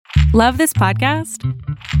Love this podcast?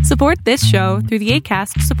 Support this show through the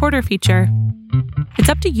Acast supporter feature. It's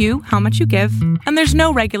up to you how much you give, and there's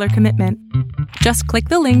no regular commitment. Just click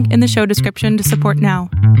the link in the show description to support now.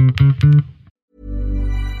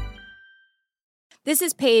 This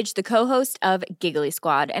is Paige, the co-host of Giggly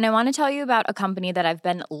Squad, and I want to tell you about a company that I've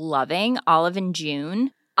been loving, Olive &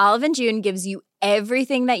 June. Olive & June gives you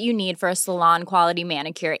everything that you need for a salon-quality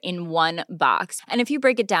manicure in one box. And if you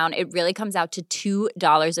break it down, it really comes out to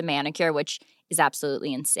 $2 a manicure, which is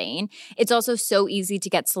absolutely insane. It's also so easy to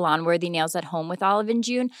get salon-worthy nails at home with Olive &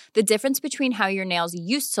 June. The difference between how your nails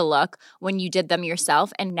used to look when you did them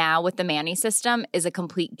yourself and now with the Mani system is a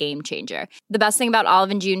complete game changer. The best thing about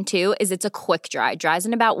Olive & June, too, is it's a quick dry. Dries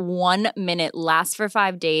in about 1 minute, lasts for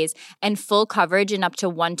 5 days, and full coverage in up to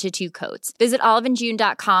 1 to 2 coats. Visit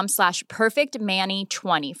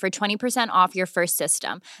oliveandjune.com/perfectmani20 for 20% off your first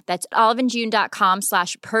system. That's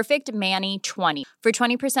oliveandjune.com/perfectmani20 for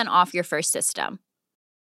 20% off your first system.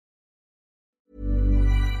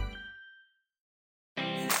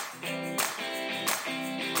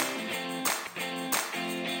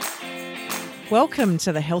 Welcome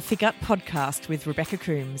to the Healthy Gut Podcast with Rebecca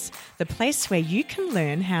Coombs, the place where you can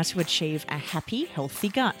learn how to achieve a happy, healthy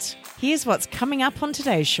gut. Here's what's coming up on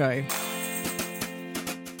today's show.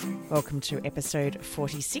 Welcome to episode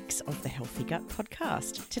 46 of the Healthy Gut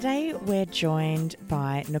Podcast. Today we're joined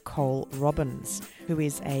by Nicole Robins, who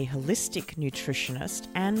is a holistic nutritionist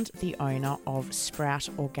and the owner of Sprout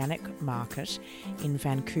Organic Market in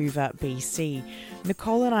Vancouver, BC.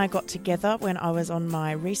 Nicole and I got together when I was on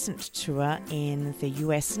my recent tour in the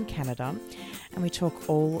US and Canada, and we talk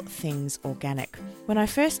all things organic. When I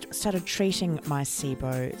first started treating my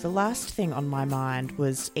SIBO, the last thing on my mind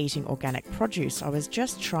was eating organic produce. I was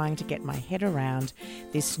just trying to get my head around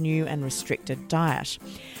this new and restricted diet.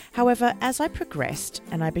 However, as I progressed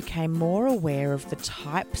and I became more aware of the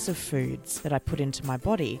types of foods that I put into my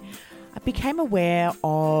body, I became aware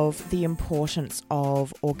of the importance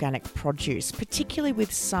of organic produce, particularly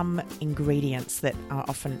with some ingredients that are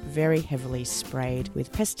often very heavily sprayed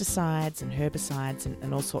with pesticides and herbicides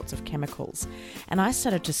and all sorts of chemicals. And I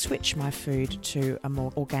started to switch my food to a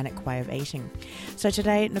more organic way of eating. So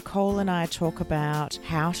today, Nicole and I talk about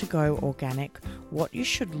how to go organic, what you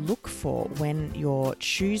should look for when you're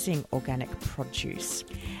choosing organic produce,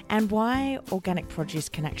 and why organic produce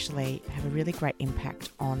can actually have a really great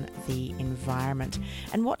impact on the environment,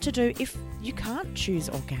 and what to do if you can't choose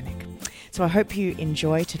organic. So I hope you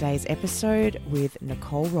enjoy today's episode with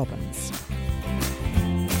Nicole Robins.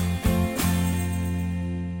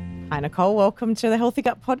 Hi, Nicole. Welcome to the Healthy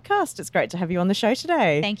Gut Podcast. It's great to have you on the show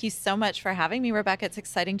today. Thank you so much for having me, Rebecca. It's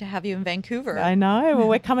exciting to have you in Vancouver. I know. Well,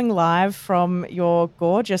 we're coming live from your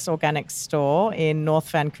gorgeous organic store in North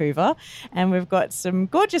Vancouver, and we've got some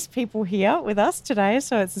gorgeous people here with us today.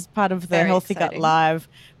 So it's as part of the Very Healthy exciting. Gut Live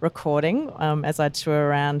recording as I tour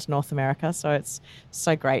around North America. So it's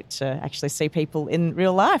so great to actually see people in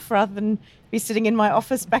real life rather than be sitting in my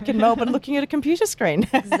office back in Melbourne looking at a computer screen.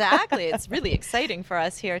 Exactly. It's really exciting for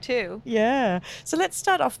us here too. Yeah. So let's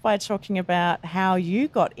start off by talking about how you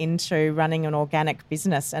got into running an organic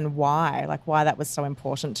business and why that was so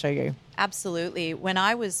important to you. Absolutely. When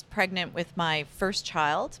I was pregnant with my first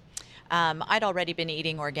child, I'd already been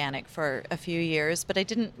eating organic for a few years, but I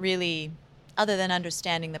didn't really, other than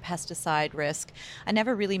understanding the pesticide risk, I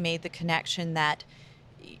never really made the connection that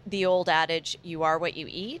the old adage, you are what you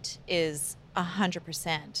eat, is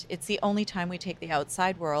 100%. It's the only time we take the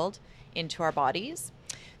outside world into our bodies.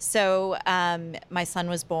 So my son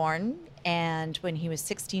was born, and when he was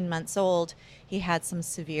 16 months old, he had some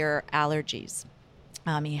severe allergies.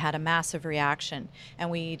 He had a massive reaction,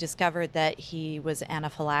 and we discovered that he was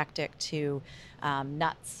anaphylactic to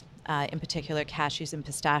nuts, in particular cashews and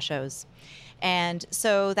pistachios. And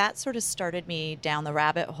so that sort of started me down the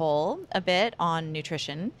rabbit hole a bit on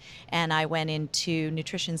nutrition. And I went into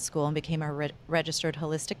nutrition school and became a registered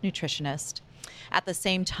holistic nutritionist. At the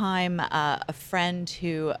same time, a friend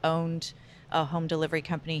who owned a home delivery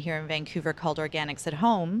company here in Vancouver called Organics at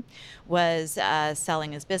Home was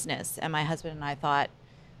selling his business. And my husband and I thought,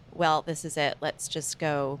 well, this is it. Let's just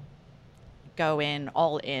go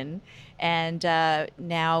all in. And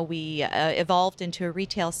now we evolved into a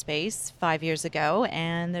retail space 5 years ago,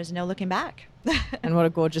 and there's no looking back. And what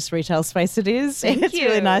a gorgeous retail space it is. Thank It's you.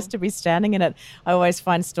 really nice to be standing in it. I always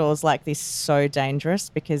find stores like this so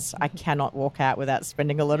dangerous because I cannot walk out without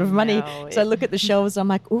spending a lot of money. No, So I look at the shelves, I'm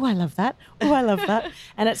like, oh, I love that. Oh, I love that.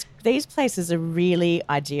 And these places are really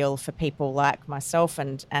ideal for people like myself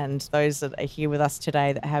and those that are here with us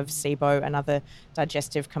today that have SIBO and other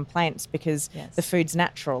digestive complaints because Yes. the food's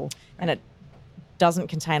natural and it doesn't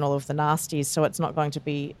contain all of the nasties, so it's not going to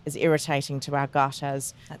be as irritating to our gut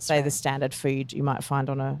as, the standard food you might find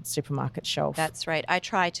on a supermarket shelf. That's right. I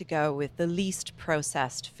try to go with the least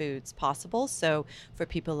processed foods possible. So for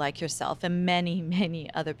people like yourself and many, many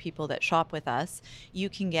other people that shop with us, you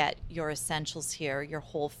can get your essentials here, your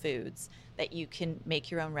whole foods, that you can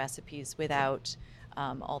make your own recipes without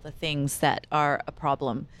all the things that are a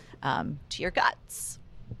problem to your guts.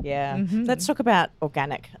 Yeah. Mm-hmm. Let's talk about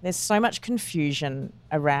organic. There's so much confusion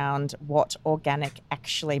around what organic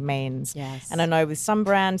actually means. Yes. And I know with some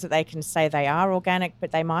brands that they can say they are organic,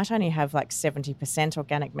 but they might only have like 70%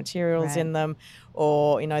 organic materials in them.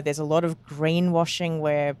 Or, there's a lot of greenwashing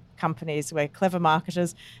where clever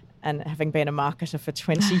marketers, and having been a marketer for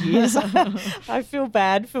 20 years, I feel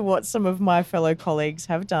bad for what some of my fellow colleagues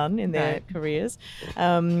have done in their careers.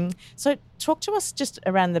 So talk to us just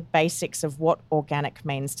around the basics of what organic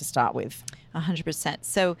means to start with. 100%.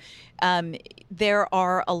 So there's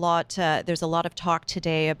a lot of talk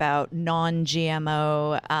today about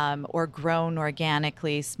non-GMO or grown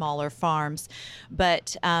organically, smaller farms.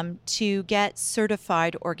 But to get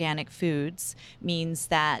certified organic foods means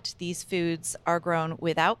that these foods are grown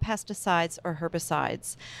without pesticides or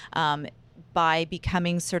herbicides. By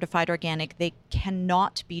becoming certified organic, they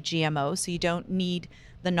cannot be GMO, so you don't need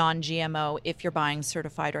the non-GMO if you're buying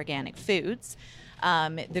certified organic foods.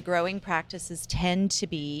 The growing practices tend to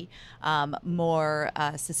be more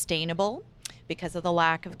sustainable because of the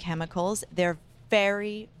lack of chemicals. They're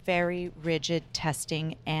very, very rigid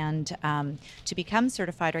testing, and to become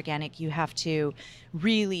certified organic, you have to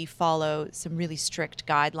really follow some really strict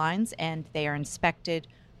guidelines, and they are inspected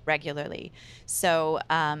regularly. So,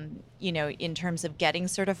 in terms of getting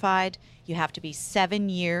certified, you have to be 7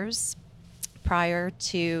 years. Prior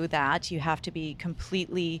to that, you have to be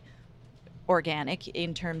completely organic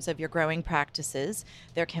in terms of your growing practices.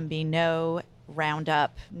 There can be no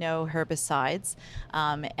Roundup, no herbicides,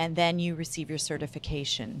 and then you receive your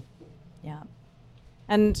certification. Yeah.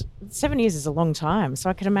 And 7 years is a long time, so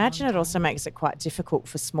I can imagine it also makes it quite difficult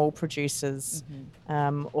for small producers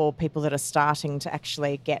or people that are starting to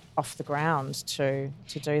actually get off the ground to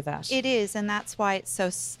do that. It is, and that's why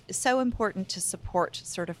it's so important to support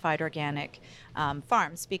certified organic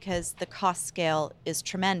farms, because the cost scale is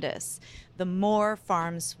tremendous. The more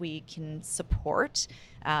farms we can support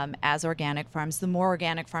as organic farms, the more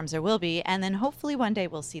organic farms there will be, and then hopefully one day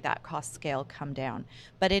we'll see that cost scale come down.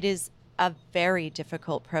 But it is a very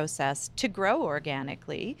difficult process to grow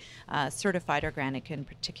organically, certified organic in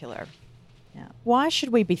particular. Yeah. Why should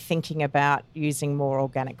we be thinking about using more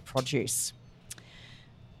organic produce?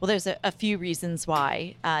 Well, there's a few reasons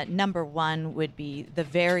why. Number one would be the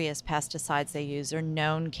various pesticides they use are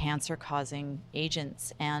known cancer-causing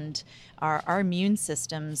agents, and our immune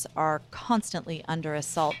systems are constantly under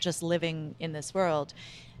assault just living in this world.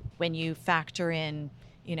 When you factor in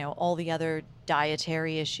all the other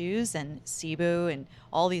dietary issues and SIBO and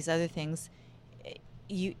all these other things,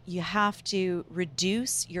 you have to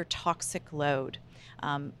reduce your toxic load.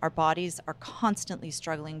 Our bodies are constantly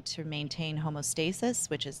struggling to maintain homeostasis,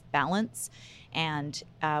 which is balance. And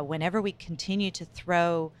whenever we continue to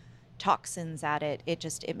throw toxins at it,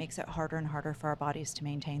 it makes it harder and harder for our bodies to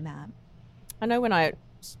maintain that. I know when I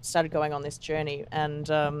started going on this journey and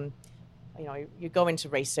you go into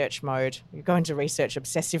research mode, you go into research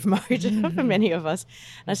obsessive mode for many of us.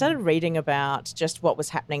 And I started reading about just what was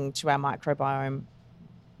happening to our microbiome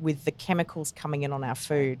with the chemicals coming in on our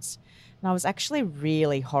foods. And I was actually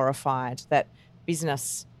really horrified that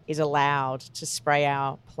business is allowed to spray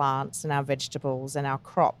our plants and our vegetables and our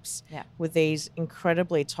crops with these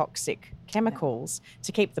incredibly toxic chemicals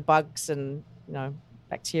to keep the bugs and,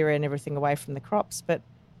 bacteria and everything away from the crops. But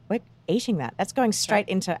we're eating that. That's going straight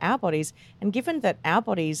into our bodies. And given that our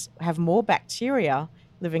bodies have more bacteria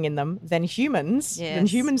living in them than humans, than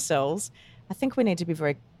human cells, I think we need to be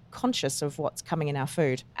very conscious of what's coming in our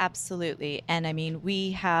food. Absolutely. And I mean,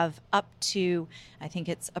 we have up to, I think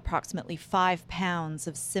it's approximately 5 pounds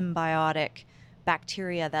of symbiotic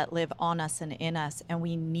bacteria that live on us and in us, and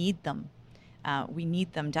we need them. We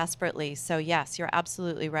need them desperately. So yes, you're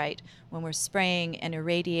absolutely right. When we're spraying and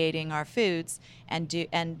irradiating our foods and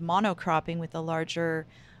monocropping with the larger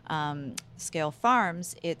scale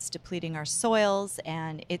farms, it's depleting our soils,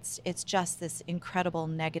 and it's just this incredible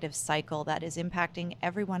negative cycle that is impacting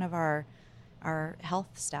every one of our health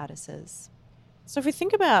statuses. So if we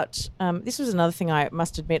think about, this was another thing I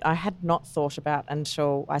must admit I had not thought about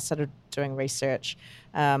until I started doing research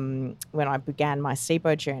when I began my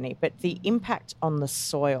SIBO journey, but the impact on the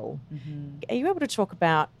soil. Mm-hmm. Are you able to talk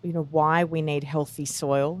about why we need healthy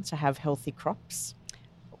soil to have healthy crops?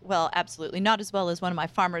 well, absolutely not as well as one of my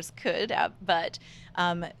farmers could, but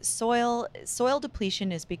soil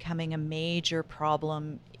depletion is becoming a major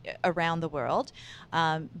problem around the world.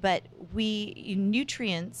 But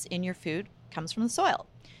nutrients in your food comes from the soil.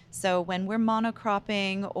 So when we're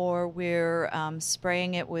monocropping or we're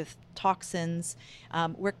spraying it with toxins,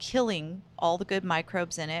 we're killing all the good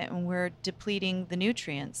microbes in it and we're depleting the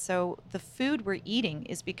nutrients. So the food we're eating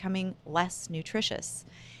is becoming less nutritious.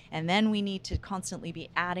 And then we need to constantly be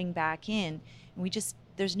adding back in. And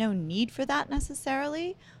there's no need for that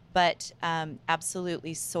necessarily, but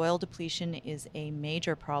absolutely soil depletion is a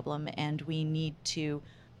major problem and we need to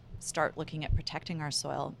start looking at protecting our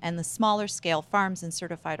soil. And the smaller scale farms and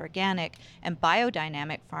certified organic and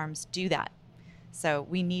biodynamic farms do that. So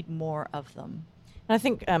we need more of them. And I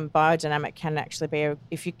think biodynamic can actually be,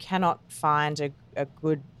 if you cannot find a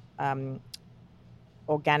good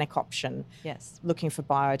organic option, yes, looking for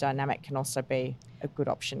biodynamic can also be a good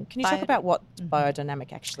option. Can you talk about what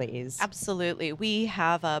biodynamic actually is? Absolutely. We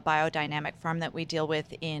have a biodynamic farm that we deal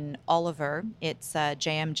with in Oliver. It's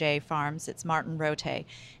JMJ Farms. It's Martin Rote.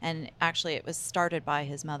 And actually it was started by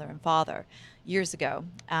his mother and father years ago.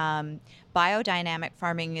 Biodynamic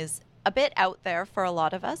farming is a bit out there for a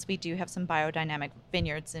lot of us. We do have some biodynamic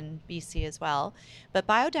vineyards in BC as well. But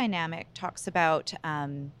biodynamic talks about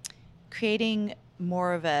creating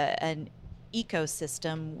more of an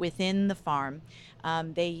ecosystem within the farm.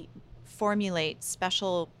 They formulate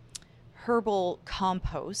special herbal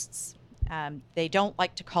composts. They don't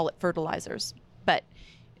like to call it fertilizers, but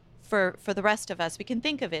for the rest of us, we can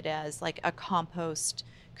think of it as like a compost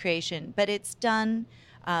creation, but it's done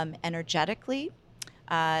energetically.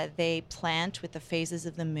 They plant with the phases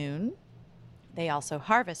of the moon. They also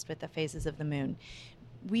harvest with the phases of the moon.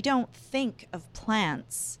 We don't think of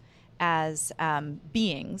plants as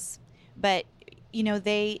beings, but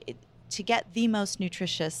to get the most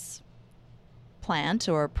nutritious plant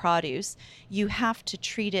or produce, you have to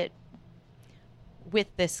treat it with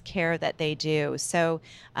this care that they do. So,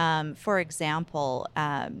 for example,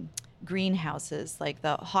 greenhouses, like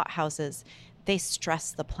the hothouses, they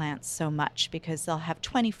stress the plants so much because they'll have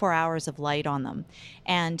 24 hours of light on them,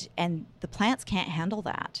 and the plants can't handle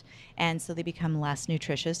that, and so they become less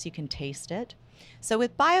nutritious. You can taste it. So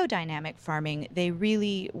with biodynamic farming, they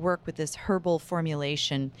really work with this herbal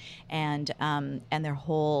formulation and their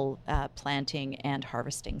whole planting and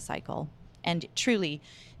harvesting cycle. And truly,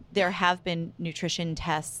 there have been nutrition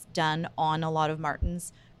tests done on a lot of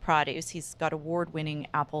Martin's produce. He's got award-winning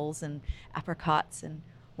apples and apricots and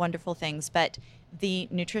wonderful things. But the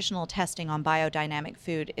nutritional testing on biodynamic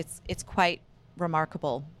food, it's quite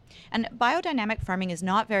remarkable. And biodynamic farming is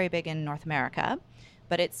not very big in North America,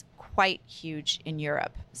 but it's quite huge in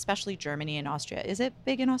Europe, especially Germany and Austria. Is it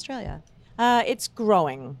big in Australia? It's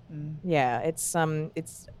growing. Yeah, it's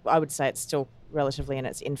I would say it's still relatively in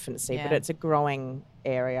its infancy, but it's a growing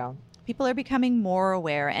area. People are becoming more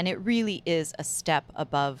aware, and it really is a step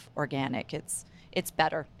above organic. It's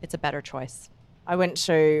better. It's a better choice. I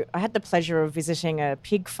had the pleasure of visiting a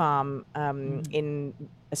pig farm in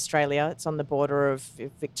Australia. It's on the border of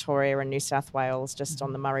Victoria and New South Wales, just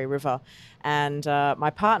on the Murray River. And my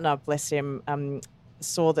partner, bless him,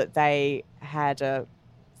 saw that they had a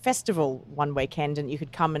festival one weekend, and you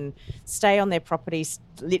could come and stay on their properties,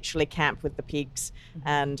 literally camp with the pigs,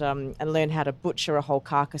 and learn how to butcher a whole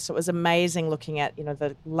carcass. So it was amazing looking at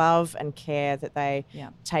the love and care that they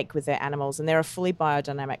take with their animals, and they're a fully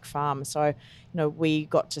biodynamic farm. So we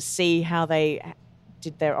got to see how they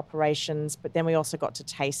did their operations, but then we also got to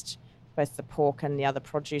taste both the pork and the other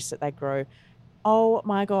produce that they grow. Oh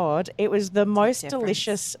my God, it was the most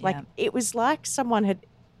delicious. Like it was like someone had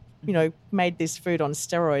made this food on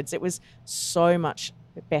steroids. It was so much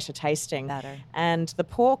better tasting. And the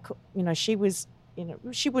pork, she was,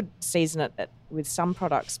 she would season it with some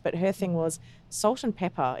products, but her thing was salt and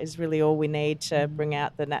pepper is really all we need to bring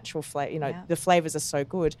out the natural flavor. The flavors are so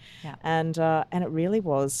good. And it really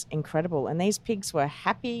was incredible. And these pigs were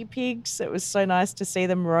happy pigs. It was so nice to see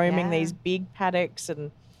them roaming these big paddocks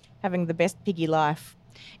and having the best piggy life.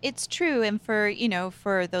 It's true. And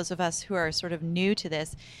for those of us who are sort of new to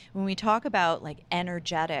this, when we talk about like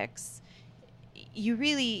energetics,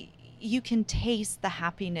 you can taste the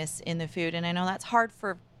happiness in the food. And I know that's hard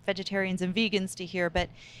for vegetarians and vegans to hear, but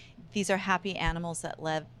these are happy animals that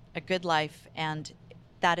live a good life. And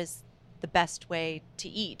that is the best way to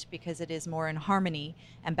eat because it is more in harmony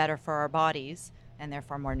and better for our bodies and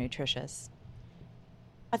therefore more nutritious.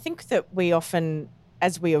 I think that we often,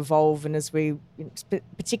 as we evolve and as we,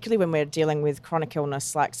 particularly when we're dealing with chronic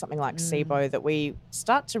illness like something like SIBO, that we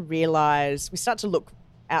start to look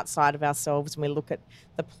outside of ourselves and we look at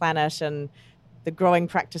the planet and the growing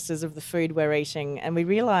practices of the food we're eating, and we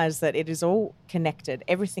realize that it is all connected.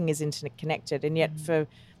 Everything is interconnected. And yet for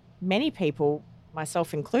many people,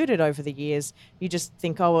 myself included over the years, you just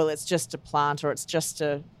think, oh, well, it's just a plant, or it's just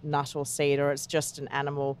a nut or seed, or it's just an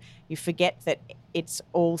animal. You forget that it's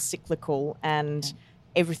all cyclical, and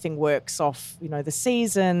everything works off, the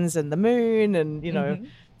seasons and the moon and,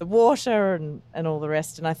 the water and all the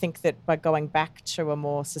rest. And I think that by going back to a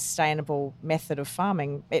more sustainable method of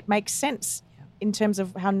farming, it makes sense in terms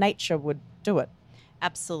of how nature would do it.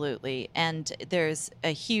 Absolutely. And there's a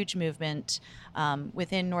huge movement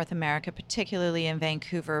within North America, particularly in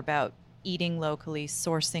Vancouver, about eating locally,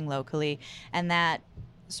 sourcing locally, and that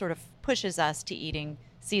sort of pushes us to eating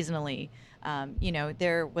seasonally.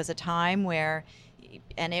 There was a time where,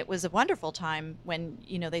 and it was a wonderful time when,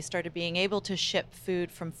 they started being able to ship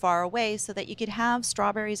food from far away so that you could have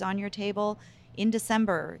strawberries on your table in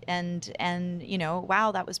December. And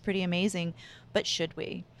wow, that was pretty amazing. But should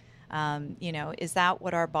we? Is that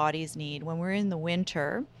what our bodies need when we're in the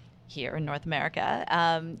winter here in North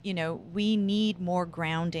America? We need more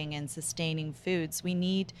grounding and sustaining foods. We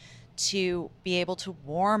need to be able to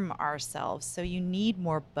warm ourselves. So you need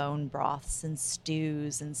more bone broths and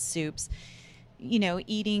stews and soups.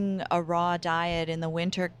 Eating a raw diet in the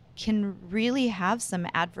winter can really have some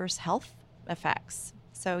adverse health effects.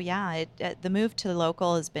 So yeah, the move to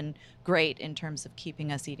local has been great in terms of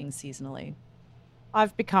keeping us eating seasonally.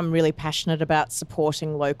 I've become really passionate about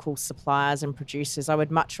supporting local suppliers and producers. I would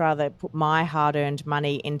much rather put my hard-earned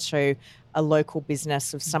money into a local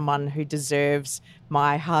business of someone who deserves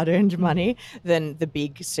my hard-earned money than the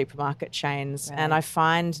big supermarket chains. Right. And I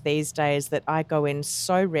find these days that I go in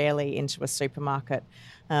so rarely into a supermarket.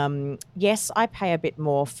 Yes, I pay a bit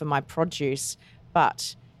more for my produce,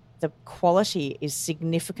 but the quality is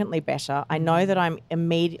significantly better. I know that I'm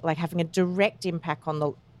having a direct impact on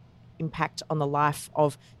the life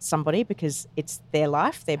of somebody, because it's their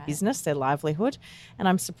life, their business, their livelihood, and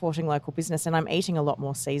I'm supporting local business, and I'm eating a lot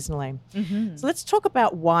more seasonally. So let's talk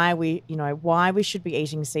about why we should be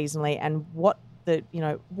eating seasonally, and what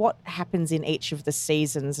happens in each of the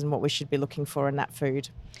seasons and what we should be looking for in that food.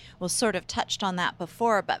 Well, sort of touched on that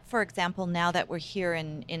before, but for example, now that we're here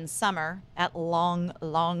in summer, at long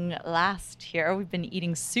last here, we've been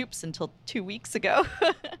eating soups until 2 weeks ago.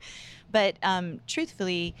 But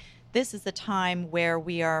truthfully, this is the time where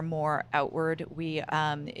we are more outward.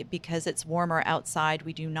 Because it's warmer outside,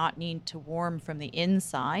 we do not need to warm from the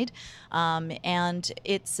inside. And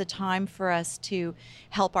it's a time for us to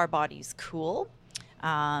help our bodies cool.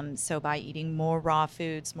 So by eating more raw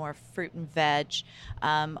foods, more fruit and veg.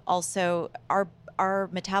 Also, our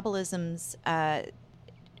metabolisms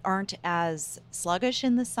aren't as sluggish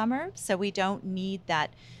in the summer, so we don't need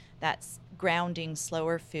that grounding,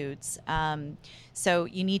 slower foods. So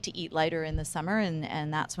you need to eat lighter in the summer,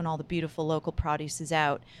 and that's when all the beautiful local produce is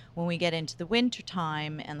out. When we get into the winter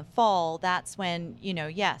time and the fall, that's when,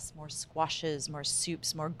 yes, more squashes, more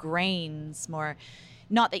soups, more grains, more,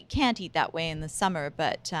 not that you can't eat that way in the summer,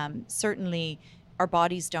 but certainly our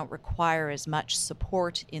bodies don't require as much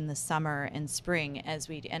support in the summer and spring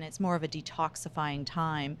and it's more of a detoxifying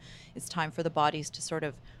time. It's time for the bodies to sort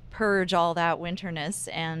of purge all that winterness,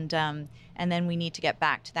 and then we need to get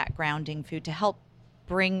back to that grounding food to help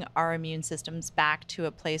bring our immune systems back to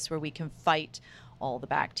a place where we can fight all the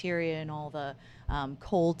bacteria and all the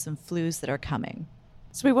colds and flus that are coming.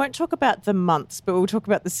 So we won't talk about the months, but we'll talk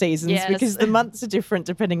about the seasons, because the months are different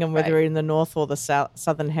depending on whether we're in the north or the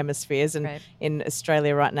southern hemispheres. And in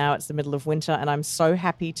Australia right now, it's the middle of winter, and I'm so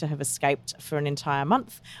happy to have escaped for an entire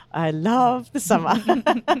month. I love the summer.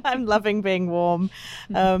 I'm loving being warm.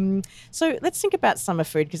 So let's think about summer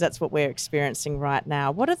food, because that's what we're experiencing right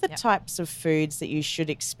now. What are the types of foods that you should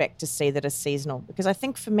expect to see that are seasonal? Because I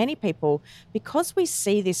think for many people, because we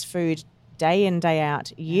see this food day in, day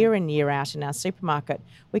out, year in, year out in our supermarket,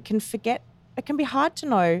 we can forget. It can be hard to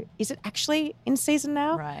know, is it actually in season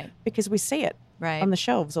now? Right. Because we see it on the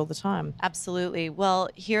shelves all the time. Absolutely. Well,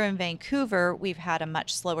 here in Vancouver, we've had a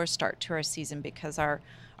much slower start to our season because our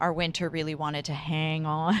winter really wanted to hang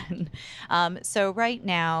on. So right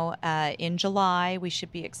now, in July, we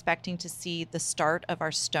should be expecting to see the start of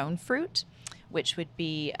our stone fruit, which would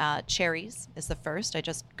be cherries is the first. I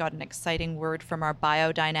just got an exciting word from our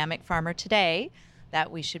biodynamic farmer today that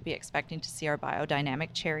we should be expecting to see our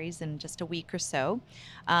biodynamic cherries in just a week or so.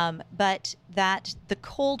 But that the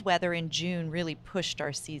cold weather in June really pushed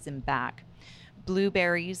our season back.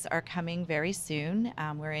 Blueberries are coming very soon.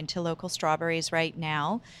 We're into local strawberries right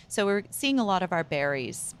now. So we're seeing a lot of our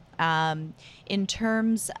berries. In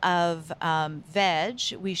terms of veg,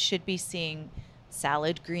 we should be seeing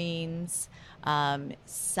salad greens,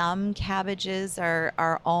 Some cabbages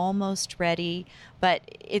are almost ready, but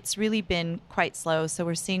it's really been quite slow. So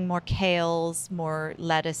we're seeing more kales, more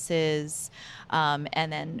lettuces, and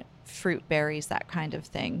then fruit, berries, that kind of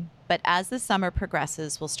thing. But as the summer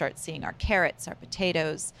progresses, we'll start seeing our carrots, our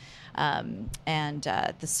potatoes, and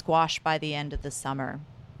the squash by the end of the summer.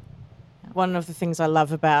 One of the things I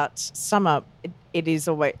love about summer, it is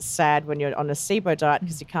always sad when you're on a SIBO diet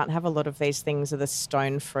because you can't have a lot of these things, are the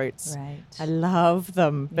stone fruits. Right. I love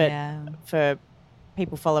them, but Yeah. for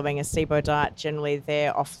people following a SIBO diet, generally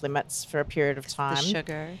they're off limits for a period of time. The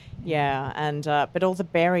sugar. Yeah, and but all the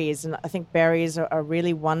berries, and I think berries are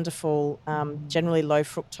really wonderful, generally low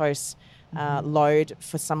fructose load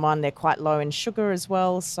for someone. They're quite low in sugar as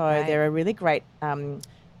well, so Right. they're a really great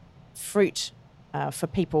fruit for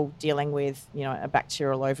people dealing with, a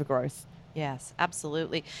bacterial overgrowth. Yes,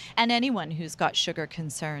 absolutely. And anyone who's got sugar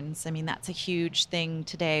concerns, I mean, that's a huge thing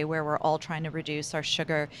today where we're all trying to reduce our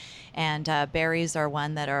sugar. And berries are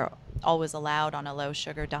one that are always allowed on a low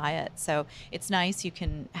sugar diet. So it's nice. You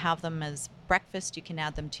can have them as breakfast. You can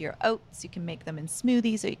add them to your oats. You can make them in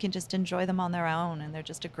smoothies, or you can just enjoy them on their own. And they're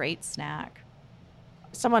just a great snack.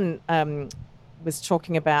 Someone was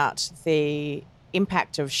talking about the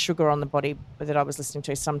impact of sugar on the body that I was listening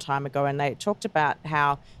to some time ago, and they talked about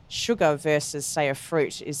how sugar versus, say, a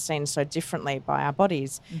fruit is seen so differently by our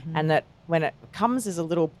bodies, and that when it comes as a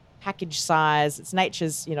little package size, it's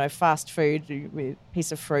nature's, fast food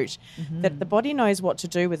piece of fruit, that the body knows what to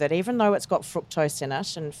do with it, even though it's got fructose in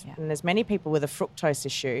it, and there's many people with a fructose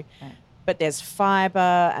issue. Right. But there's fiber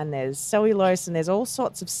and there's cellulose and there's all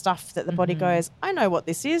sorts of stuff that the body goes, I know what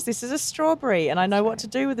this is. This is a strawberry, and I know what to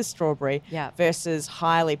do with a strawberry, versus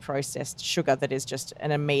highly processed sugar that is just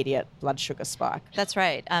an immediate blood sugar spike. That's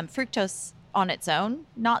right. Fructose on its own,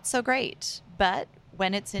 not so great. But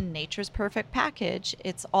when it's in nature's perfect package,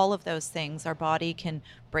 it's all of those things. Our body can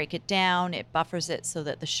break it down. It buffers it so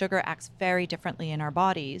that the sugar acts very differently in our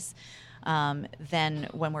bodies than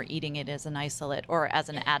when we're eating it as an isolate or as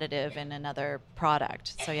an additive in another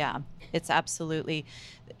product. So yeah, it's absolutely,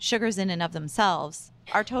 sugars in and of themselves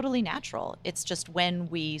are totally natural. It's just when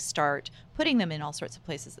we start putting them in all sorts of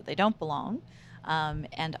places that they don't belong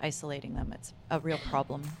and isolating them, it's a real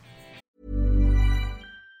problem.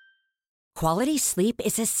 Quality sleep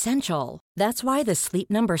is essential. That's why the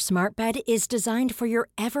Sleep Number Smart Bed is designed for your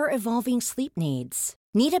ever-evolving sleep needs.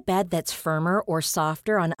 Need a bed that's firmer or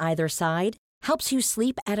softer on either side? Helps you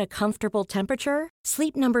sleep at a comfortable temperature?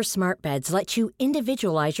 Sleep Number Smart Beds let you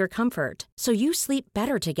individualize your comfort, so you sleep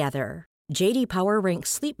better together. J.D. Power ranks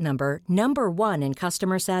Sleep Number #1 in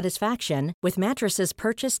customer satisfaction with mattresses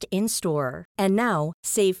purchased in-store. And now,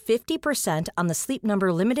 save 50% on the Sleep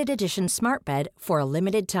Number Limited Edition Smart Bed for a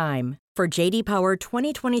limited time. For J.D. Power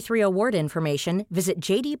 2023 award information, visit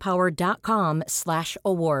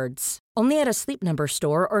jdpower.com/awards. Only at a Sleep Number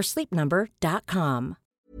store or sleepnumber.com.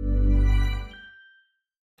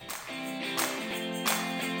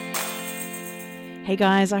 Hey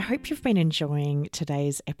guys, I hope you've been enjoying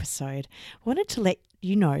today's episode. I wanted to let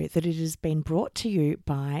you know that it has been brought to you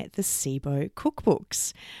by the SIBO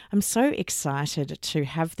cookbooks. I'm so excited to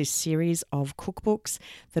have this series of cookbooks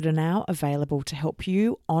that are now available to help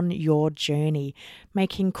you on your journey,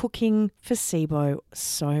 making cooking for SIBO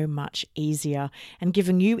so much easier and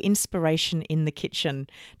giving you inspiration in the kitchen.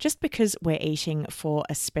 Just because we're eating for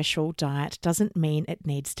a special diet doesn't mean it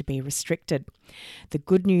needs to be restricted. The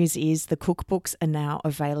good news is the cookbooks are now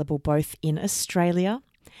available both in Australia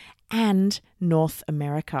and North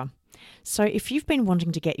America. So if you've been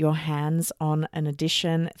wanting to get your hands on an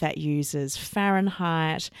edition that uses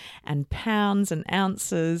Fahrenheit and pounds and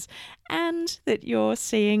ounces, and that you're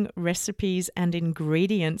seeing recipes and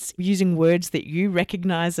ingredients using words that you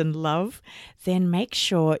recognize and love, then make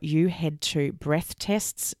sure you head to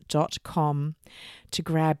breathtests.com to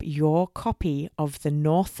grab your copy of the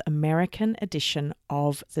North American edition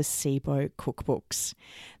of the SIBO cookbooks.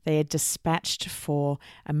 They are dispatched for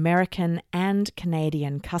American and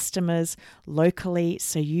Canadian customers locally,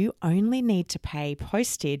 so you only need to pay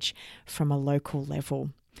postage from a local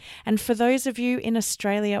level. And for those of you in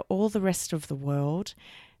Australia or the rest of the world,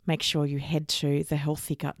 make sure you head to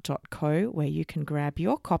thehealthygut.co where you can grab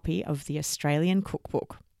your copy of the Australian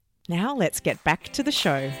cookbook. Now let's get back to the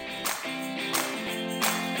show.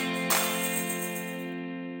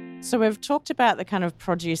 So we've talked about the kind of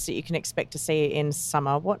produce that you can expect to see in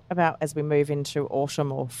summer. What about as we move into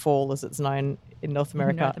autumn, or fall as it's known in North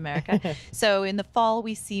America? North America. So in the fall,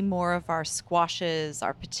 we see more of our squashes,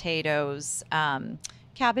 our potatoes,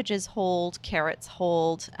 cabbages hold, carrots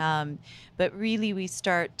hold. But really we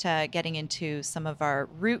start getting into some of our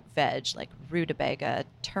root veg, like rutabaga,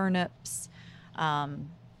 turnips,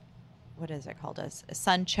 what is it called?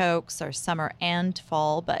 Sunchokes or summer and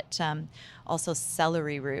fall, but also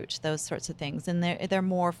celery root, those sorts of things. And they're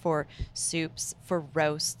more for soups, for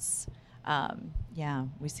roasts. Yeah,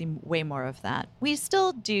 we see way more of that. We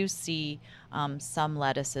still do see some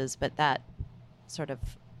lettuces, but that sort of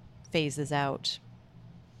phases out.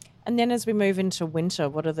 And then as we move into winter,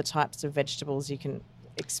 what are the types of vegetables you can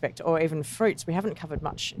expect, or even fruits? We haven't covered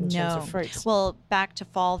much in terms of fruits. Well, back to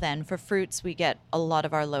fall then. For fruits, we get a lot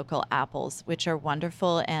of our local apples, which are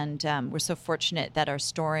wonderful, and we're so fortunate that our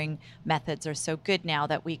storing methods are so good now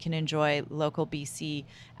that we can enjoy local BC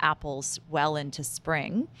apples well into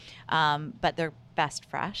spring, but they're best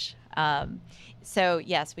fresh. So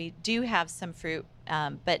yes, we do have some fruit,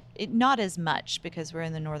 but not as much, because we're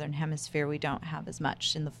in the northern hemisphere. We don't have as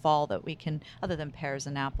much in the fall that we can, other than pears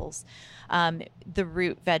and apples. The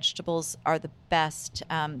root vegetables are the best.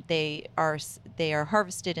 They are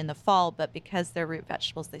harvested in the fall, but because they're root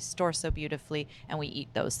vegetables, they store so beautifully, and we eat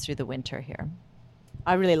those through the winter here.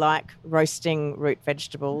 I really like roasting root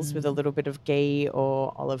vegetables with a little bit of ghee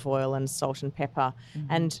or olive oil and salt and pepper.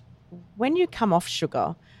 And when you come off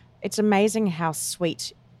sugar, it's amazing how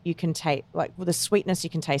sweet you can taste, like the sweetness you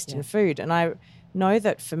can taste in food. And I know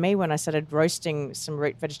that for me, when I started roasting some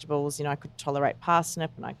root vegetables, I could tolerate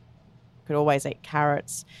parsnip, and I could always eat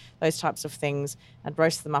carrots, those types of things. I'd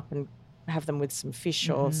roast them up and have them with some fish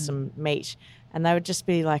or some meat. And they would just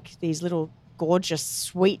be like these little gorgeous,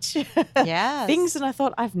 sweet things. And I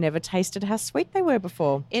thought, I've never tasted how sweet they were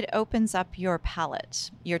before. It opens up your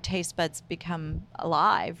palate. Your taste buds become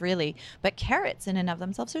alive, really. But carrots in and of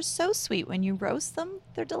themselves are so sweet. When you roast them,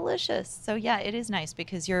 they're delicious. So yeah, it is nice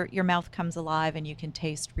because your mouth comes alive and you can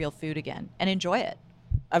taste real food again and enjoy it.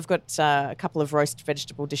 I've got a couple of roast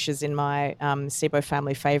vegetable dishes in my SIBO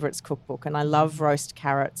Family Favourites cookbook, and I love roast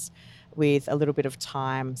carrots with a little bit of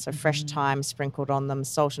thyme, so fresh thyme sprinkled on them,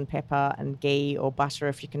 salt and pepper and ghee or butter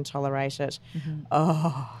if you can tolerate it.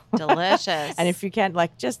 Oh, delicious. And if you can,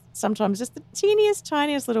 sometimes just the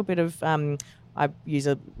tiniest little bit of, I use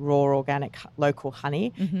a raw organic local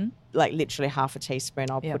honey, like literally half a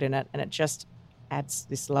teaspoon I'll put in it, and it just adds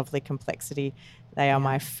this lovely complexity. They are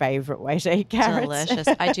my favourite way to eat carrots. Delicious.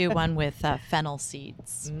 I do one with fennel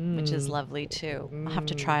seeds, which is lovely too. I'll have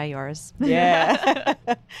to try yours. Yeah.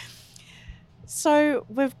 So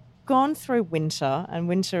we've gone through winter, and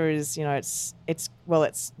winter is, it's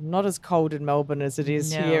not as cold in Melbourne as it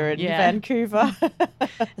is here in Vancouver.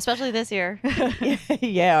 Especially this year.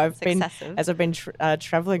 I've been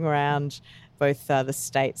traveling around both the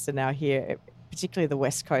States and now here, particularly the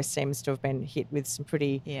West Coast seems to have been hit with some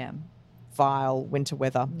pretty vile winter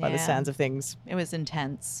weather by the sounds of things. It was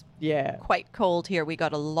intense. Yeah. Quite cold here. We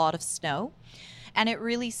got a lot of snow. And it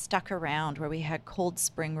really stuck around where we had cold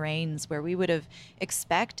spring rains, where we would have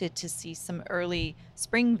expected to see some early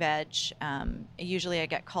spring veg. Usually I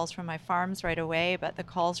get calls from my farms right away, but the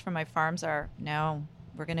calls from my farms are, no,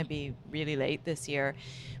 we're going to be really late this year.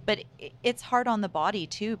 But it's hard on the body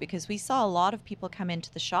too, because we saw a lot of people come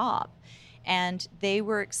into the shop and they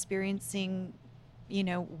were experiencing,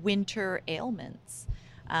 winter ailments.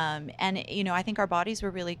 I think our bodies were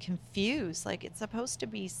really confused. Like, it's supposed to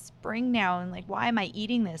be spring now, and like, why am I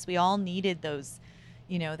eating this? We all needed those,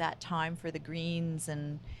 that time for the greens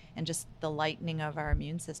and just the lightening of our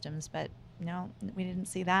immune systems. But no, we didn't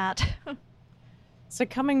see that. So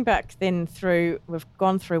coming back then we've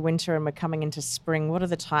gone through winter and we're coming into spring. What are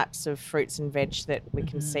the types of fruits and veg that we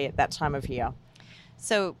can see at that time of year?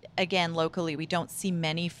 So again, locally, we don't see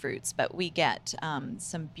many fruits, but we get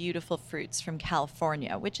some beautiful fruits from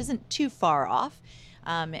California, which isn't too far off.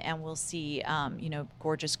 And we'll see,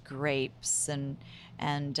 gorgeous grapes, and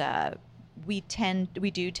we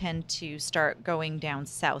do tend to start going down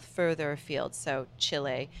south further afield. So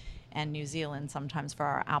Chile and New Zealand sometimes for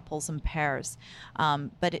our apples and pears.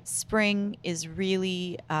 But spring is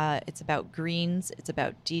really, it's about greens, it's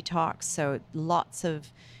about detox. So lots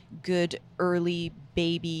of good early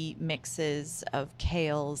baby mixes of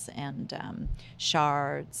kales and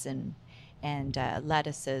shards and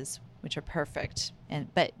lettuces, which are perfect.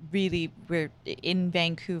 But really, we're in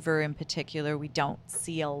Vancouver in particular, we don't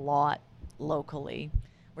see a lot locally.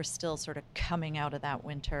 We're still sort of coming out of that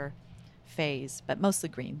winter phase, but mostly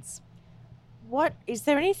greens. What is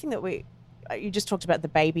there anything that you just talked about the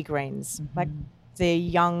baby greens, like the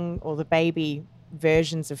young or the baby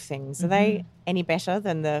versions of things, are they any better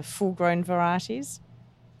than the full-grown varieties?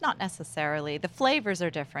 Not necessarily. The flavors are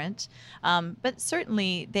different, but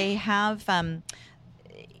certainly they have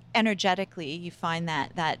energetically, you find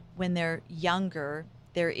that when they're younger,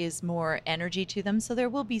 there is more energy to them. So there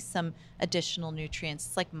will be some additional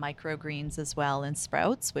nutrients like microgreens as well and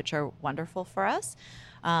sprouts, which are wonderful for us.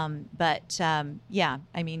 Yeah,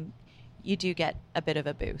 I mean, you do get a bit of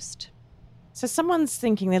a boost. So someone's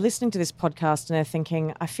thinking, they're listening to this podcast and they're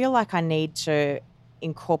thinking, I feel like I need to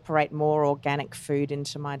incorporate more organic food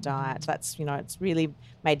into my diet. That's, it's really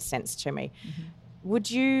made sense to me.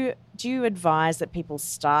 Do you advise that people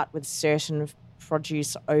start with certain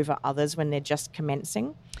produce over others when they're just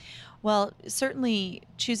commencing? Well, certainly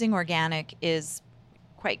choosing organic is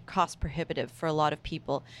quite cost prohibitive for a lot of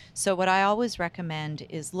people. So what I always recommend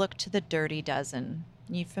is look to the Dirty Dozen.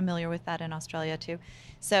 You familiar with that in Australia too?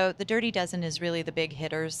 So the Dirty Dozen is really the big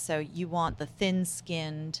hitters. So you want the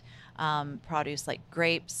thin-skinned produce like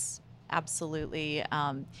grapes, absolutely,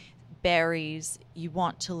 berries. You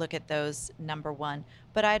want to look at those, number one.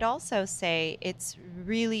 But I'd also say it's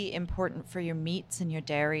really important for your meats and your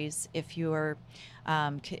dairies, if you're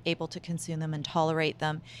able to consume them and tolerate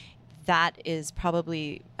them. That is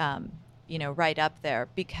probably right up there,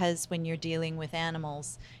 because when you're dealing with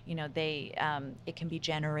animals, it can be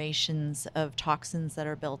generations of toxins that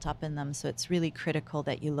are built up in them. So it's really critical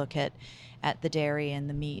that you look at the dairy and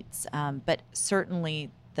the meats. But certainly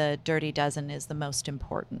the Dirty Dozen is the most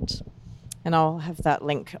important. And I'll have that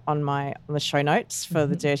link on the show notes for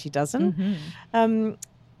the Dirty Dozen.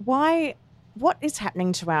 What is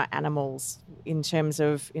happening to our animals in terms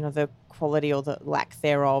of, the quality or the lack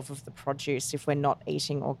thereof of the produce if we're not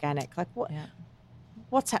eating organic? Like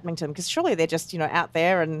what's happening to them? Because surely they're just, out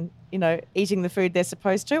there and, eating the food they're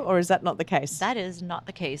supposed to, or is that not the case? That is not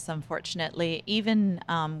the case, unfortunately. Even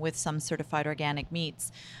with some certified organic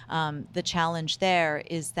meats, the challenge there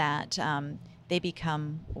is that they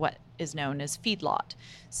become what is known as feedlot.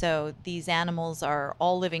 So these animals are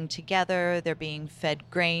all living together. They're being fed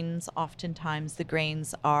grains. Oftentimes the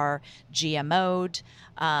grains are GMO'd,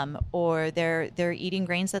 or they're eating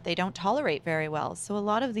grains that they don't tolerate very well. So a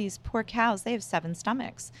lot of these poor cows, they have 7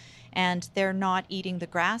 stomachs, and they're not eating the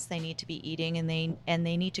grass they need to be eating, and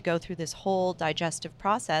they need to go through this whole digestive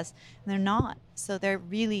process, and they're not. So they're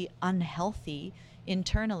really unhealthy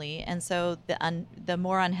internally, and so the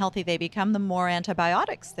more unhealthy they become, the more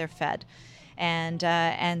antibiotics they're fed,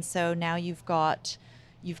 and so now you've got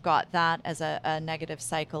that as a negative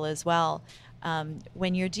cycle as well.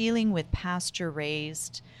 When you're dealing with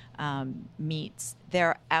pasture-raised meats,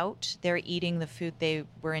 they're eating the food they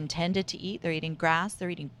were intended to eat. They're eating grass,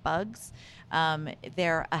 they're eating bugs.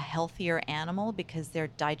 They're a healthier animal because their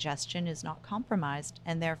digestion is not compromised,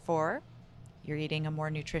 and therefore you're eating a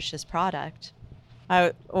more nutritious product.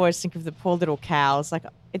 I always think of the poor little cows. Like,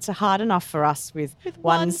 it's hard enough for us with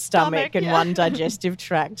one stomach and one digestive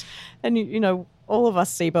tract. And, all of us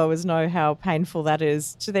seaboers know how painful that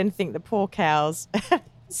is, to then think the poor cows,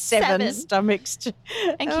 seven stomachs.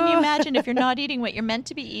 And can you imagine if you're not eating what you're meant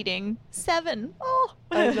to be eating? 7. Oh,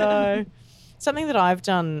 I know. Something that I've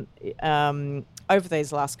done over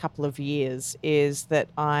these last couple of years is that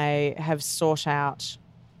I have sought out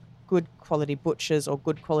good quality butchers or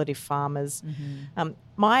good quality farmers.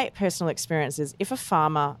 My personal experience is if a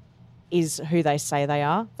farmer is who they say they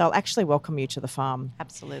are, they'll actually welcome you to the farm.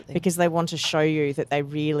 Absolutely. Because they want to show you that they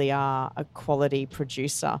really are a quality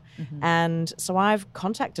producer. And so I've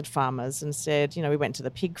contacted farmers and said, we went to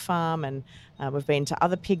the pig farm, and we've been to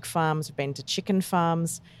other pig farms, we've been to chicken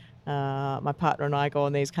farms. My partner and I go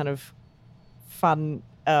on these kind of fun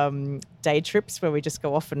day trips where we just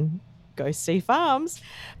go off and go see farms,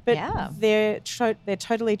 but they're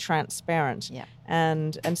totally transparent.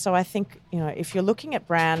 And so I think, if you're looking at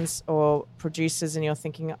brands or producers and you're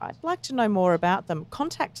thinking, I'd like to know more about them,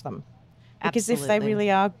 contact them. Because if they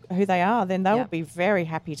really are who they are, then they will be very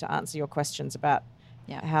happy to answer your questions about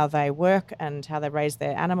how they work and how they raise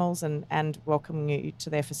their animals, and welcome you to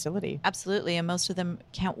their facility. Absolutely. And most of them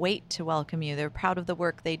can't wait to welcome you. They're proud of the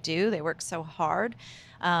work they do. They work so hard.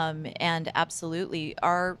 And absolutely,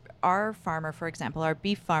 our farmer, for example, our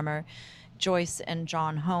beef farmer, Joyce and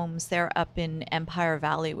John Holmes, they're up in Empire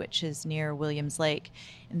Valley, which is near Williams Lake.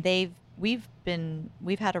 And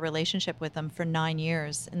we've had a relationship with them for 9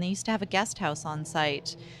 years, and they used to have a guest house on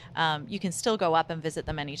site. You can still go up and visit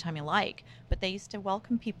them anytime you like, but they used to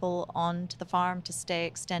welcome people onto the farm to stay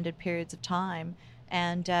extended periods of time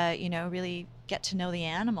and really get to know the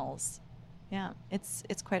animals. Yeah, it's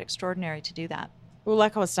quite extraordinary to do that. Well,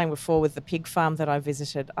 like I was saying before with the pig farm that I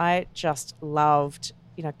visited, I just loved,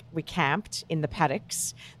 we camped in the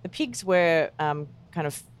paddocks. The pigs were kind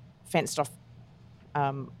of fenced off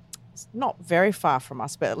tents, not very far from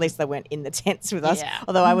us, but at least they weren't in the tents with us. Yeah.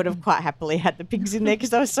 Although I would have quite happily had the pigs in there because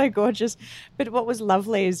they were so gorgeous. But what was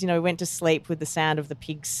lovely is, we went to sleep with the sound of the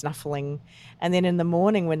pigs snuffling. And then in the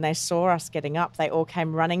morning when they saw us getting up, they all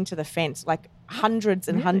came running to the fence, like hundreds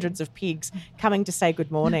and hundreds of pigs coming to say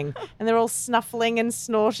good morning. And they're all snuffling and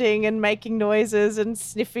snorting and making noises and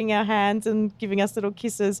sniffing our hands and giving us little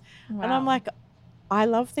kisses. Wow. And I'm like, I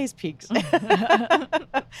love these pigs.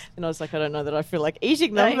 And I was like, I don't know that I feel like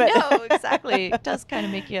eating them. I know, exactly. It does kind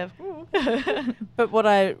of make you... But what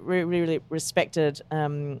I really respected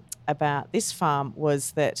about this farm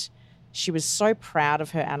was that she was so proud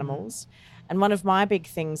of her animals. And one of my big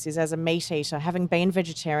things is, as a meat eater, having been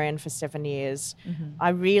vegetarian for 7 years, I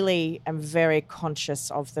really am very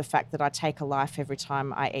conscious of the fact that I take a life every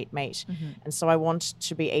time I eat meat. And so I want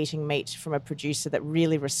to be eating meat from a producer that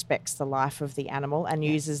really respects the life of the animal and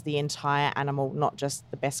uses the entire animal, not just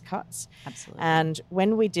the best cuts. Absolutely. And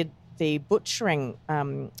when we did the butchering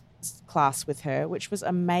class with her, which was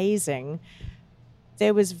amazing,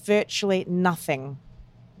 there was virtually nothing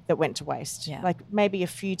that went to waste. Like maybe a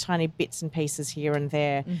few tiny bits and pieces here and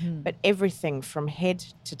there, but everything from head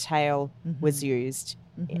to tail was used.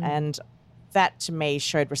 And that to me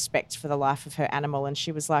showed respect for the life of her animal. And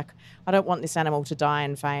she was like, I don't want this animal to die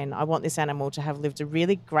in vain. I want this animal to have lived a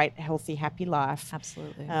really great, healthy, happy life.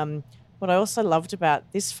 Absolutely. What I also loved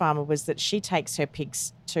about this farmer was that she takes her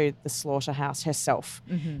pigs to the slaughterhouse herself.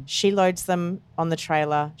 She loads them on the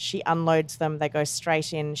trailer. She unloads them. They go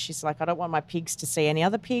straight in. She's like, I don't want my pigs to see any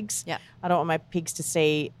other pigs. I don't want my pigs to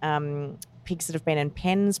see pigs that have been in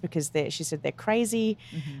pens because she said they're crazy.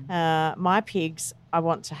 My pigs, I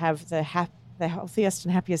want to have the healthiest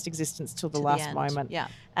and happiest existence till the last moment.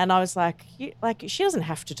 And I was like, she doesn't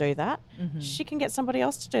have to do that. She can get somebody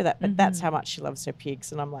else to do that. But that's how much she loves her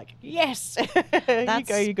pigs. And I'm like, yes, you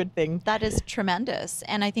go, you good thing. That is tremendous.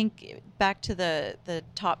 And I think back to the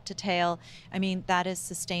top to tail, I mean, that is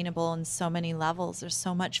sustainable on so many levels. There's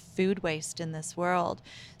so much food waste in this world.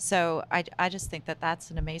 So I just think that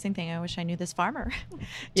that's an amazing thing. I wish I knew this farmer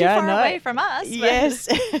too far away from us. Yes.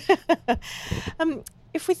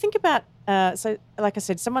 If we think about, so like I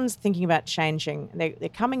said, someone's thinking about changing. They're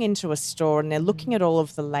coming into a store and they're looking at all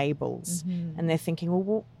of the labels and they're thinking,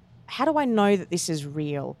 well, how do I know that this is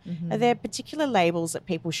real? Are there particular labels that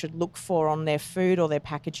people should look for on their food or their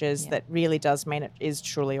packages that really does mean it is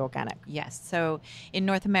truly organic? Yes. So in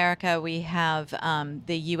North America, we have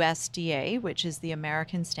the USDA, which is the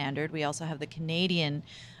American standard. We also have the Canadian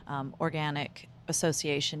Organic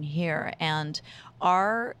Association here. And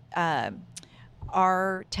our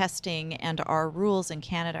testing and our rules in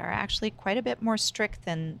Canada are actually quite a bit more strict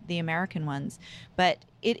than the American ones. But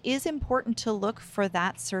it is important to look for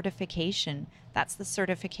that certification. That's the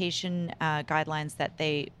certification guidelines that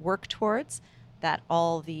they work towards, that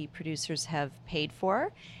all the producers have paid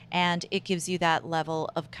for, and it gives you that level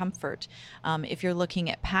of comfort. If you're looking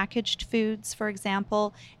at packaged foods, for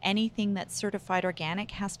example, anything that's certified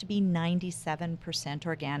organic has to be 97%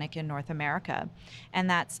 organic in North America, and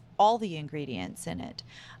that's all the ingredients in it.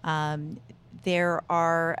 There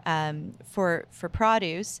are, for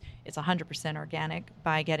produce, it's 100% organic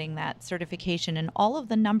by getting that certification, and all of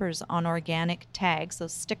the numbers on organic tags,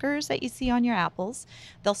 those stickers that you see on your apples,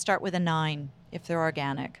 they'll start with a 9 if they're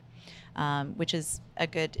organic, which is a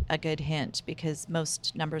good hint because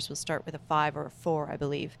most numbers will start with a 5 or a 4, I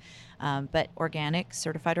believe. But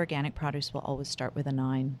certified organic produce will always start with a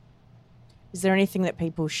 9. Is there anything that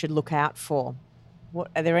people should look out for?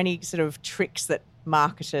 Are there any sort of tricks that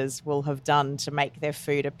marketers will have done to make their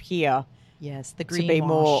food appear to be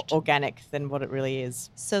more organic than what it really is?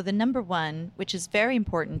 So the number one, which is very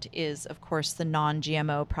important, is of course the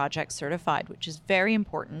non-GMO project certified, which is very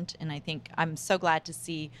important. And I think I'm so glad to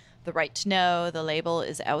see the right to know, the label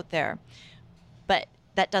is out there. But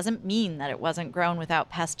that doesn't mean that it wasn't grown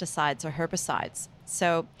without pesticides or herbicides.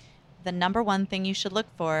 So the number one thing you should look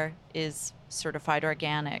for is certified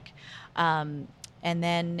organic. And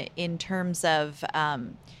then in terms of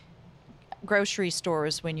grocery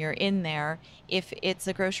stores, when you're in there, if it's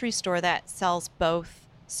a grocery store that sells both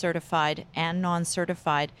certified and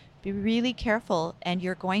non-certified, be really careful, and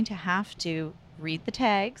you're going to have to read the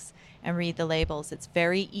tags and read the labels. It's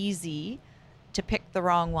very easy to pick the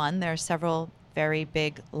wrong one. There are several very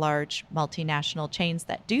big, large multinational chains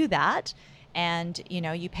that do that, and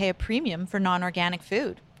you pay a premium for non-organic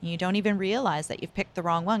food. You don't even realize that you've picked the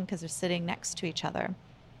wrong one because they're sitting next to each other.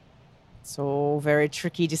 It's all very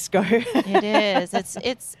tricky disco. It is.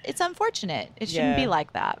 It's unfortunate. It shouldn't be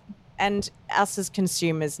like that. And us as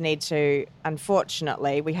consumers need to,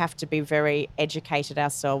 unfortunately, we have to be very educated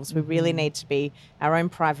ourselves. We really need to be our own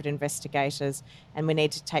private investigators, and we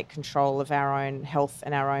need to take control of our own health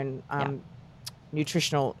and our own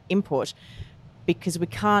nutritional input, because we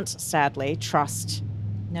can't, sadly, trust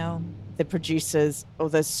the producers or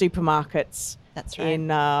the supermarkets. That's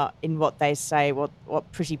right. In what they say, what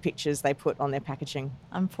pretty pictures they put on their packaging.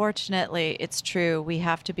 Unfortunately, it's true. We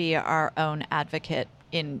have to be our own advocate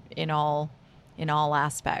in all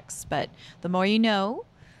aspects. But the more you know,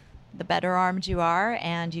 the better armed you are,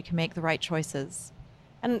 and you can make the right choices.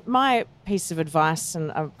 And my piece of advice,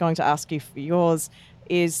 and I'm going to ask you for yours,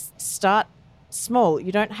 is start small.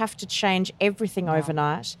 You don't have to change everything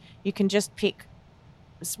overnight. You can just pick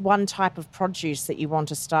one type of produce that you want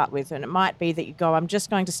to start with, and it might be that you go, I'm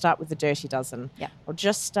just going to start with the Dirty Dozen, or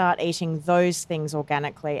just start eating those things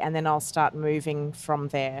organically, and then I'll start moving from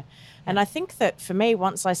there. And I think that for me,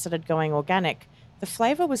 once I started going organic, the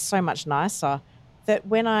flavour was so much nicer that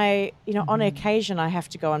when I, on occasion I have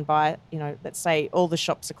to go and buy, let's say all the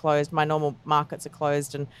shops are closed, my normal markets are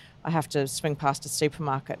closed, and I have to swing past a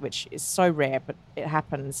supermarket, which is so rare, but it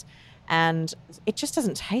happens. And it just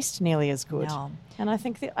doesn't taste nearly as good. No. And I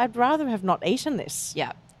think that I'd rather have not eaten this.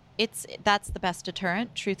 Yeah, that's the best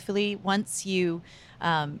deterrent. Truthfully, once you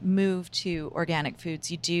move to organic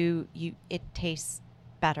foods, it tastes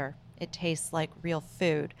better. It tastes like real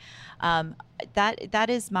food. That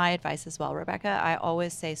is my advice as well, Rebecca. I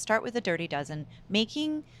always say start with the Dirty Dozen.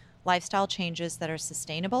 Making lifestyle changes that are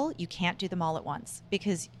sustainable, you can't do them all at once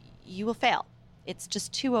because you will fail. It's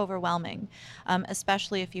just too overwhelming,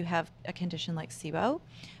 especially if you have a condition like SIBO,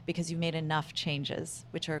 because you've made enough changes,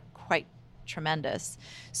 which are quite tremendous.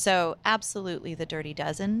 So absolutely the Dirty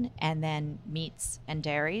Dozen, and then meats and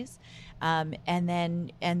dairies, and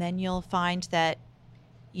then you'll find that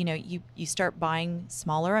you start buying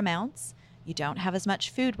smaller amounts. You don't have as much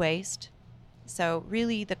food waste, so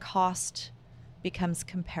really the cost becomes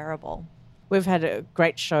comparable. We've had a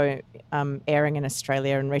great show airing in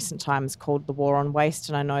Australia in recent times called The War on Waste,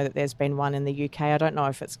 and I know that there's been one in the UK. I don't know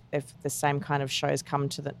if the same kind of shows come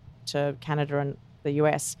to Canada and the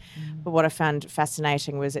US. But what I found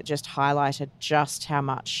fascinating was it just highlighted just how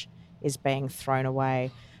much is being thrown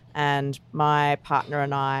away. And my partner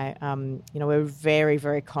and I, we're very,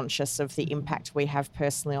 very conscious of the impact we have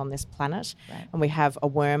personally on this planet. Right. And we have a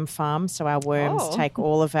worm farm, so our worms take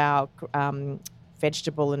all of our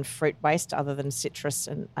vegetable and fruit waste other than citrus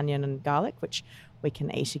and onion and garlic, which we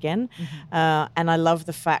can eat again. And I love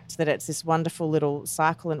the fact that it's this wonderful little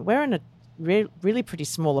cycle, and we're in a really pretty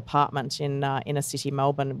small apartment in inner city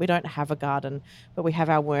Melbourne. We don't have a garden, but we have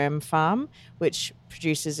our worm farm, which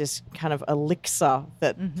produces this kind of elixir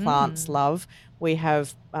that plants love. We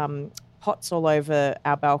have pots all over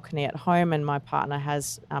our balcony at home, and my partner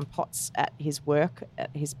has pots at his work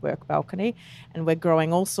balcony, and we're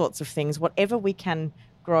growing all sorts of things, whatever we can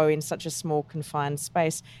grow in such a small confined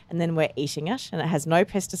space, and then we're eating it, and it has no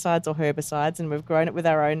pesticides or herbicides, and we've grown it with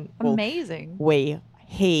our own. Amazing.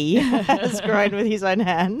 He has grown with his own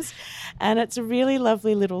hands, and it's a really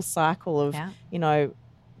lovely little cycle of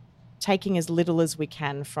taking as little as we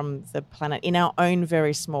can from the planet in our own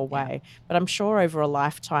very small way. But I'm sure over a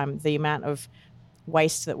lifetime, the amount of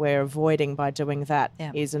waste that we're avoiding by doing that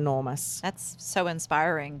is enormous. That's so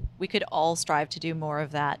inspiring. We could all strive to do more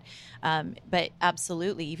of that. But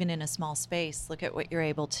absolutely, even in a small space, look at what you're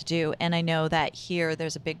able to do. And I know that here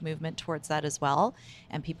there's a big movement towards that as well,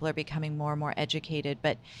 and people are becoming more and more educated.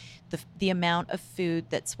 But the amount of food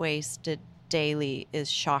that's wasted daily is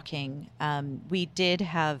shocking. We did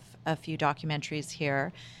have a few documentaries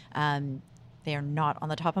here. They are not on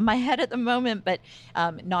the top of my head at the moment, but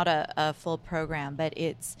not a full program. But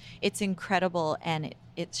it's incredible, and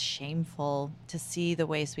it's shameful to see the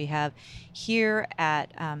waste we have. Here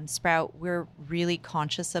at Sprout, we're really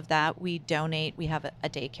conscious of that. We donate. We have a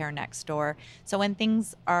daycare next door. So when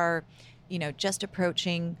things are, just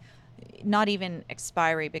approaching, not even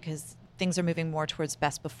expiry, because things are moving more towards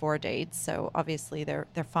best before dates, so obviously they're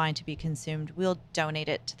fine to be consumed. We'll donate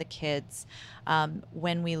it to the kids.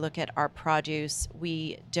 When we look at our produce,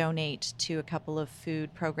 we donate to a couple of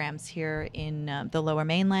food programs here in the Lower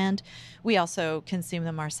Mainland. We also consume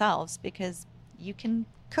them ourselves because you can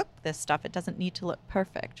cook this stuff. It doesn't need to look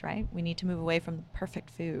perfect, right? We need to move away from the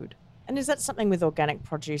perfect food. And is that something with organic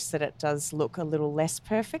produce that it does look a little less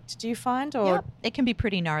perfect, do you find? Or yeah, it can be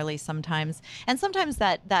pretty gnarly sometimes. And sometimes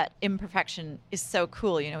that imperfection is so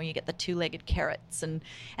cool, when you get the two-legged carrots and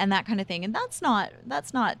that kind of thing. And that's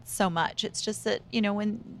not so much. It's just that,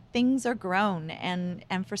 when things are grown,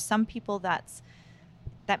 and for some people that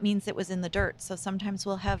means it was in the dirt. So sometimes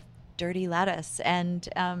we'll have dirty lettuce. And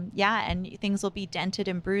and things will be dented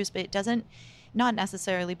and bruised, but it doesn't, not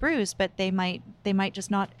necessarily bruised, but they might just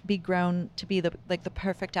not be grown to be the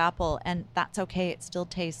perfect apple. And that's okay. It still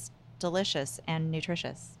tastes delicious and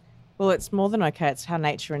nutritious. Well, it's more than okay. It's how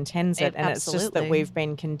nature intends it. And Absolutely. It's just that we've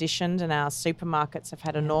been conditioned, and our supermarkets have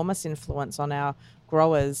had enormous influence on our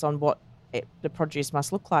growers on what the produce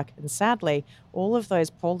must look like. And sadly, all of those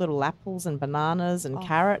poor little apples and bananas and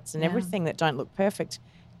carrots and everything that don't look perfect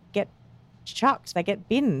get chucked. They get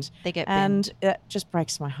binned. And it just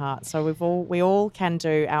breaks my heart. So we all can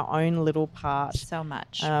do our own little part. So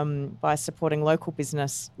much. By supporting local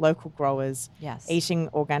business, local growers, Yes. eating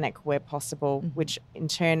organic where possible, which in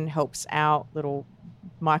turn helps our little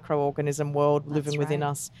microorganism world living within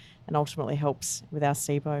us, and ultimately helps with our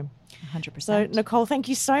SIBO. 100%. So, Nicole, thank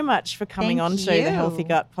you so much for coming Thank on to you. the Healthy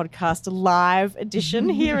Gut Podcast live edition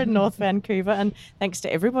here in North Vancouver. And thanks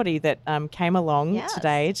to everybody that came along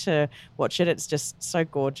today to watch it. It's just so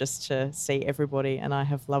gorgeous to see everybody, and I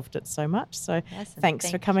have loved it so much. So thanks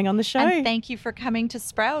for coming on the show. And thank you for coming to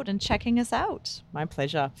Sprout and checking us out. My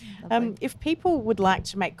pleasure. If people would like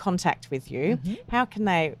to make contact with you, how can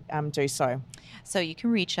they do so? So you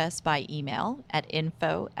can reach us by email at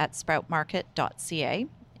info@sproutmarket.ca.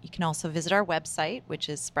 You can also visit our website, which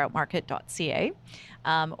is sproutmarket.ca,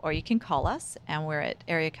 or you can call us, and we're at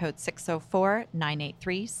area code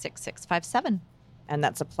 604-983-6657. And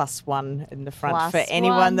that's a +1 in the front +1, for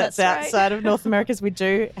anyone that's that's outside of North America, because we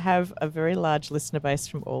do have a very large listener base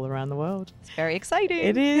from all around the world. It's very exciting.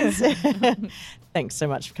 It is. Thanks so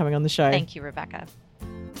much for coming on the show. Thank you, Rebecca.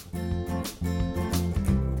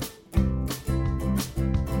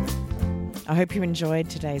 I hope you enjoyed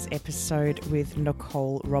today's episode with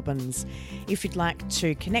Nicole Robins. If you'd like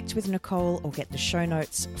to connect with Nicole or get the show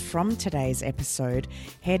notes from today's episode,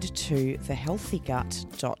 head to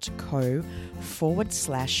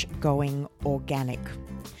thehealthygut.co/going organic.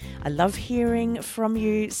 I love hearing from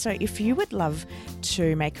you, so if you would love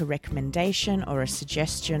to make a recommendation or a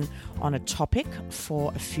suggestion on a topic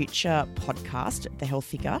for a future podcast, The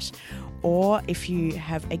Healthy Gut, or if you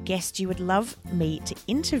have a guest you would love me to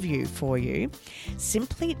interview for you,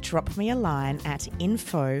 simply drop me a line at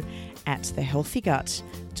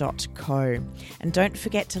info@thehealthygut.co. And don't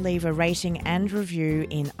forget to leave a rating and review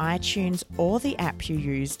in iTunes or the app you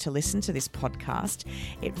use to listen to this podcast.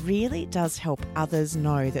 It really does help others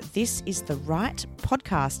know that this is the right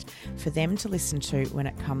podcast for them to listen to when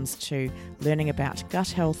it comes to learning about gut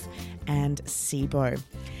health and SIBO.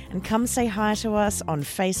 And come say hi to us on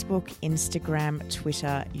Facebook, Instagram,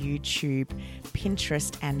 Twitter, YouTube,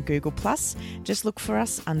 Pinterest, and Google+. Just look for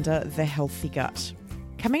us under The Healthy Gut.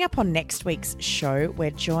 Coming up on next week's show,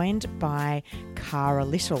 we're joined by Cara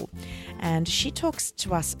Little, and she talks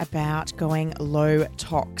to us about going low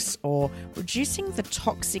tox, or reducing the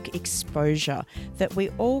toxic exposure that we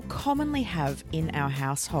all commonly have in our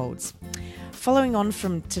households. Following on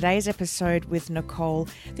from today's episode with Nicole,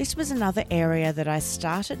 this was another area that I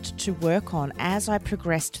started to work on as I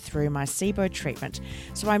progressed through my SIBO treatment.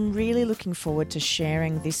 So I'm really looking forward to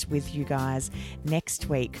sharing this with you guys next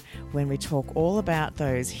week when we talk all about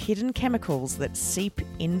those hidden chemicals that seep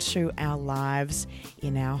into our lives,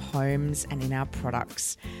 in our homes, and in our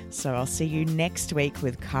products. So I'll see you next week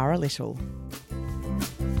with Cara Little.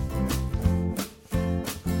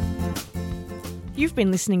 You've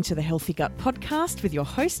been listening to the Healthy Gut Podcast with your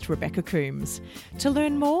host, Rebecca Coombs. To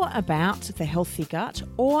learn more about The Healthy Gut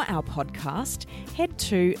or our podcast, head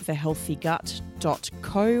to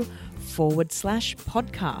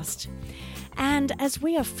thehealthygut.co/podcast. And as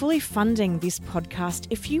we are fully funding this podcast,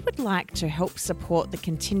 if you would like to help support the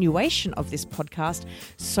continuation of this podcast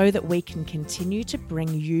so that we can continue to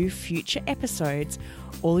bring you future episodes,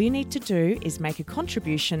 all you need to do is make a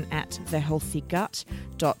contribution at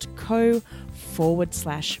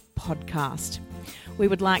thehealthygut.co/podcast. We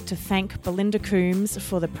would like to thank Belinda Coombs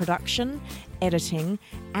for the production, editing,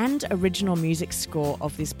 and original music score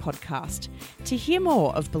of this podcast. To hear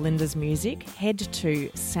more of Belinda's music, head to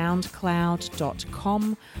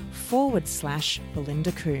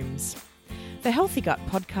soundcloud.com/Belinda Coombs. The Healthy Gut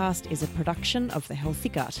Podcast is a production of The Healthy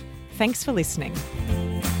Gut. Thanks for listening.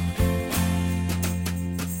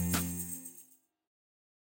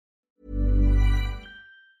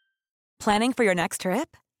 Planning for your next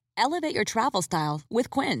trip? Elevate your travel style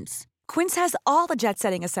with Quince. Quince has all the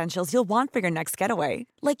jet-setting essentials you'll want for your next getaway,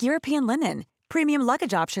 like European linen, premium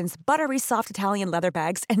luggage options, buttery soft Italian leather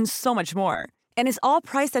bags, and so much more. And is all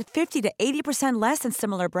priced at 50 to 80% less than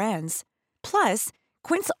similar brands. Plus,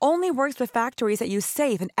 Quince only works with factories that use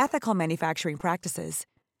safe and ethical manufacturing practices.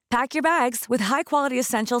 Pack your bags with high-quality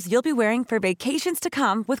essentials you'll be wearing for vacations to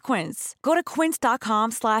come with Quince. Go to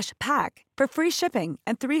quince.com/pack for free shipping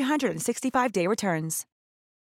and 365-day returns.